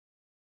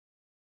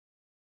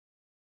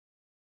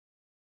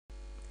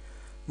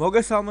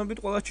მოგესალმებით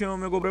ყველა ჩემო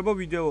მეგობრებო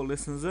ვიდეო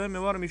ლესონზე, მე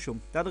ვარ მიშო.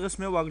 და დღეს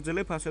მე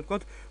ვაგრძელებ ასე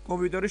ვთქვათ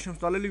კომპიუტერის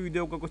შემსწავლელი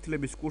ვიდეო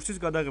გაკვეთილების კურსის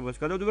გადაღებას.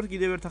 გადავდივართ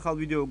კიდევ ერთ ახალ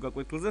ვიდეო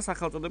გაკვეთილზე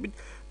სახელწოდებით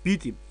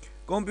ბიტი.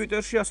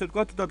 კომპიუტერში ასე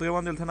ვთქვათ და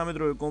დღევანდელ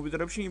თანამედროვე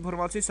კომპიუტერებში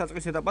ინფორმაციის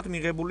საწყის ეტაპად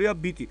მიღებულია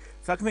ბიტი.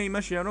 საქმე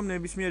იმაშია, რომ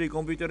ნებისმიერი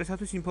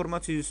კომპიუტერისათვის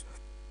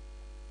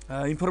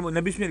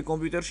ნებისმიერი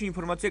კომპიუტერში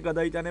ინფორმაცია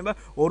გადაიტანება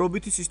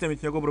ორობითი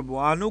სისტემით, მეგობრებო.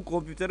 ანუ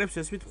კომპიუტერებს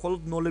ესმით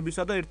მხოლოდ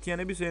ნოლებისა და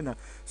ერთიანების ენა,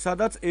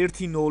 სადაც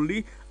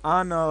 1-0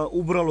 ან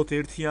უბრალოდ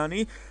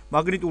ერთიანი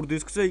მაგნიტურ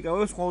დისკზე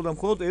იკავებს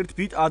მხოლოდ 1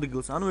 ბიტ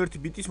ადგილს, ანუ 1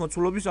 ბიტის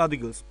მოცულობის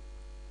ადგილს.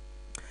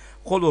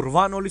 ხოლო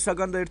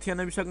 8-0-საგან და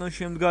ერთიანებისაგან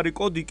შემდგარი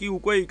კოდი კი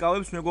უკვე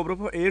იკავებს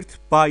მეგობრებო 1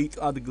 ბაიტ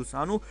ადგილს.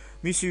 ანუ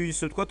მისი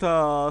ისე ვთქვათ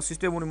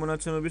სისტემური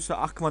მონაცემების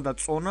აღქმა და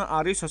წონა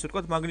არის ასე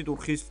ვთქვათ მაგნიტურ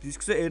ხის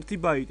დისკზე 1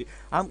 ბაიტი.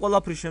 ამ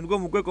ყველაფრის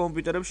შემდგომ უკვე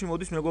კომპიუტერებში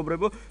მოდის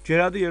მეგობრებო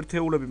ჯერადი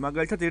ერთეულები,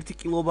 მაგალითად 1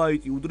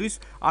 კილობაიტი უდრის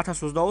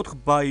 1024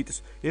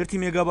 ბაიტს, 1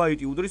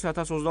 მეგაბაიტი უდრის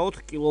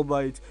 1024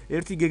 კილობაიტს,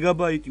 1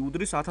 გიგაბაიტი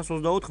უდრის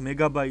 1024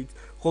 მეგაბაიტს,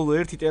 ხოლო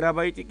 1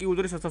 ტერაბაიტი კი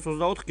უდრის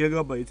 1024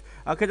 გიგაბაიტს.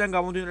 აქედან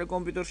გამომდინარე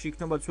კომპიუტერში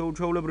იქნება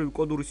ჩვეულებრივი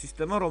კოდური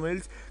სისტემა,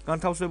 რომელიც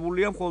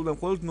განთავსებულია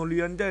მხოლოდ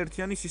ნოლიანი და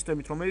ერთიანი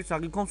სისტემით, რომელიც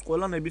აღიქვამს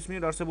ყველა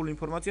ნებისმიერ არსებულ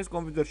ინფორმაციას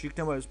კომპიუტერში.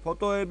 იქნება ეს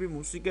ფოტოები,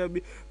 მუსიკები,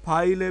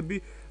 ფაილები,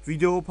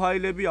 ვიდეო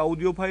ფაილები,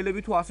 აუდიო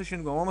ფაილები თუ ასე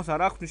შემდგომ. ამას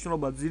არ აქვს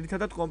მნიშვნელობა.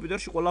 ძირითადად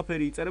კომპიუტერში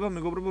ყველაფერი იწერება,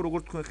 მეგობრებო,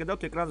 როგორც თქვენ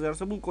ხედავთ ეკრანზე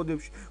არსებულ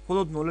კოდებში,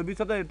 მხოლოდ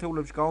ნოლებითა და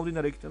ერთეულებში.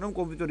 გამომდინარე იქიდან, რომ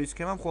კომპიუტერის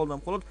სქემა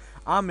მხოლოდ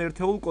ამ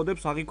ერთეულ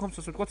კოდებს აღიქვამს,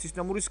 ასე ვთქვათ,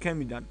 სისტემური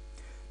სქემიდან.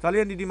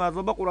 ძალიან დიდი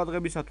მადლობა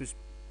ყურადღებისათვის.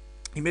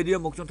 იმედია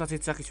მოგწონთ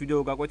ასეთი სახის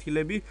ვიდეო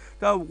გაკვეთილები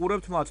და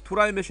უყურებთ მათ. თუ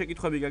რაიმე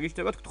შეკითხვები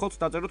გაგიჩნდებათ, გთხოვთ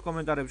დაწეროთ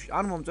კომენტარებში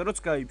ან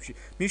მომწეროთ Skype-ში.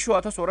 მიშო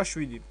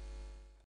 1207